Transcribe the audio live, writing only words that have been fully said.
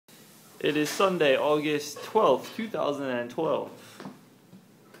It is Sunday, August 12th, 2012.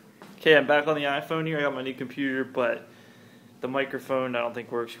 Okay, I'm back on the iPhone here. I got my new computer, but the microphone I don't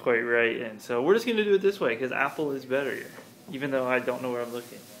think works quite right. And so we're just going to do it this way because Apple is better here, even though I don't know where I'm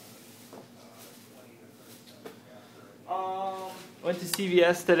looking. Went to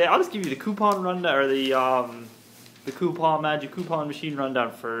CVS today. I'll just give you the coupon rundown, or the magic coupon machine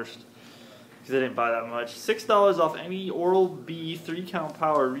rundown first, because I didn't buy that much. $6 off any Oral-B 3-count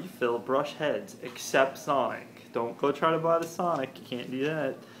power refill brush heads, except Sonic. Don't go try to buy the Sonic. You can't do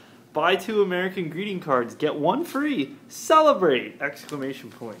that. Buy 2 American greeting cards, get 1 free. Celebrate!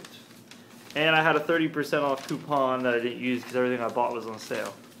 Exclamation point. And I had a 30% off coupon that I didn't use because everything I bought was on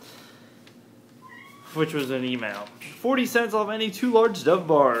sale, which was an email. 40 cents off any 2 large Dove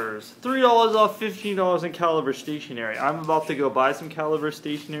bars. $3 off $15 in Caliber stationery. I'm about to go buy some Caliber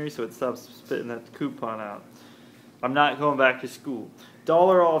stationery so it stops spitting that coupon out. I'm not going back to school.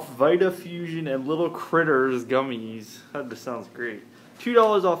 $1 off Vita Fusion and Little Critters gummies. That just sounds great.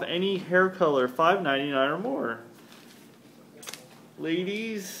 $2 off any hair color, $5.99 or more.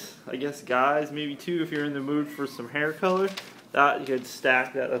 Ladies, I guess guys, maybe too, if you're in the mood for some hair color. That you could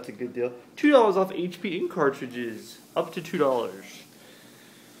stack that. That's a good deal. $2 off HP ink cartridges, up to $2.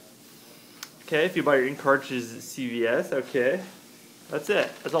 Okay, if you buy your ink cartridges at CVS, okay, that's it.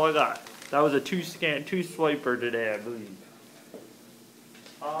 That's all I got. That was a two swiper today, I believe.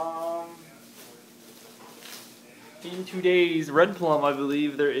 In today's Red Plum, I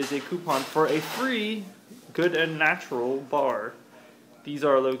believe there is a coupon for a free Good and Natural bar. These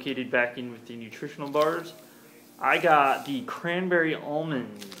are located back in with the nutritional bars. I got the cranberry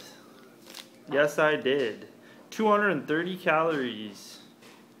almond. Yes, I did. 230 calories.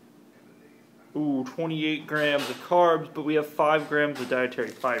 Ooh, 28 grams of carbs, but we have 5 grams of dietary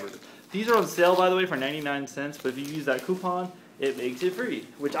fiber. These are on sale, by the way, for 99 cents, but if you use that coupon, it makes it free,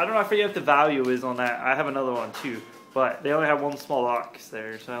 which I don't know, I forget what the value is on that. I have another one too, but they only have 1 small box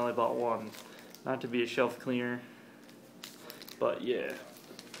there, so I only bought 1. Not to be a shelf cleaner, but yeah.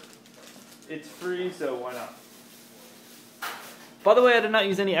 It's free, so why not? By the way, I did not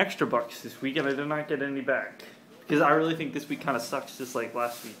use any extra bucks this week, and I did not get any back, because I really think this week kind of sucks just like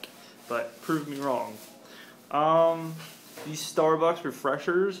last week, but prove me wrong. These Starbucks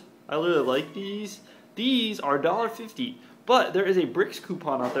refreshers, I really like these. These are $1.50. But there is a Bricks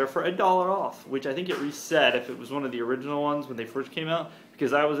coupon out there for $1 off, which I think it reset if it was one of the original ones when they first came out,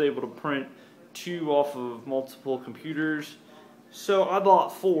 because I was able to print 2 off of multiple computers. So I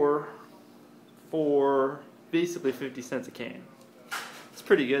bought 4 for basically 50 cents a can. It's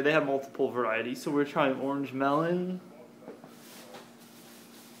pretty good. They have multiple varieties. So we're trying orange melon,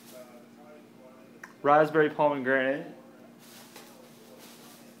 raspberry pomegranate,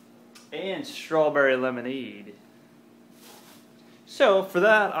 and strawberry lemonade. So for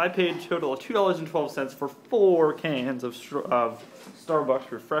that, I paid a total of $2.12 for 4 cans of Starbucks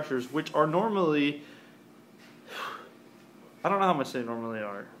refreshers, which are normally, I don't know how much they normally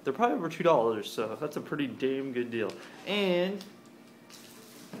are. They're probably over $2, so that's a pretty damn good deal. And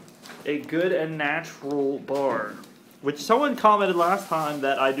a Good and Natural bar, which someone commented last time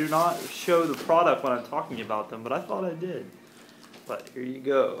that I do not show the product when I'm talking about them, but I thought I did. But here you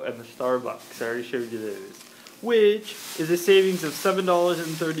go, and the Starbucks, I already showed you those, which is a savings of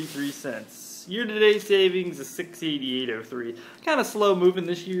 $7.33. Year-to-date savings is $6.8803. Kind of slow moving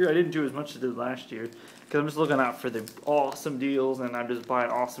this year. I didn't do as much as I did last year because I'm just looking out for the awesome deals, and I'm just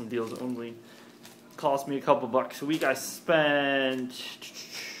buying awesome deals only. Cost me a couple bucks a week. I spent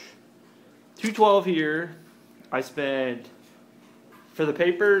 $2.12 here. I spent, for the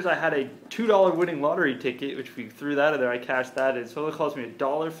papers, I had a $2 winning lottery ticket, which we threw that in there. I cashed that in, so it cost me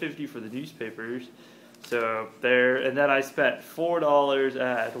 $1.50 for the newspapers. So there, and then I spent $4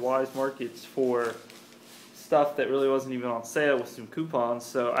 at Wise Markets for stuff that really wasn't even on sale with some coupons.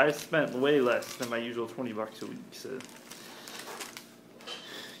 So I spent way less than my usual 20 bucks a week. So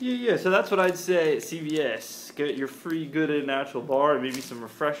yeah. So that's what I'd say at CVS. Get your free Good and Natural bar and maybe some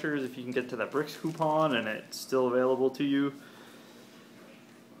refreshers if you can get to that Bricks coupon and it's still available to you.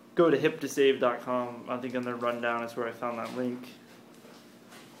 Go to hiptosave.com. I think on their rundown is where I found that link.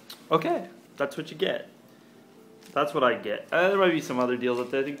 Okay. That's what you get. That's what I get. There might be some other deals up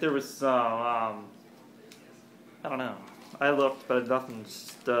there. I think there was some, I don't know. I looked, but nothing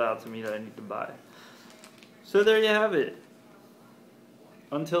stood out to me that I need to buy. So there you have it.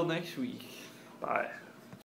 Until next week. Bye.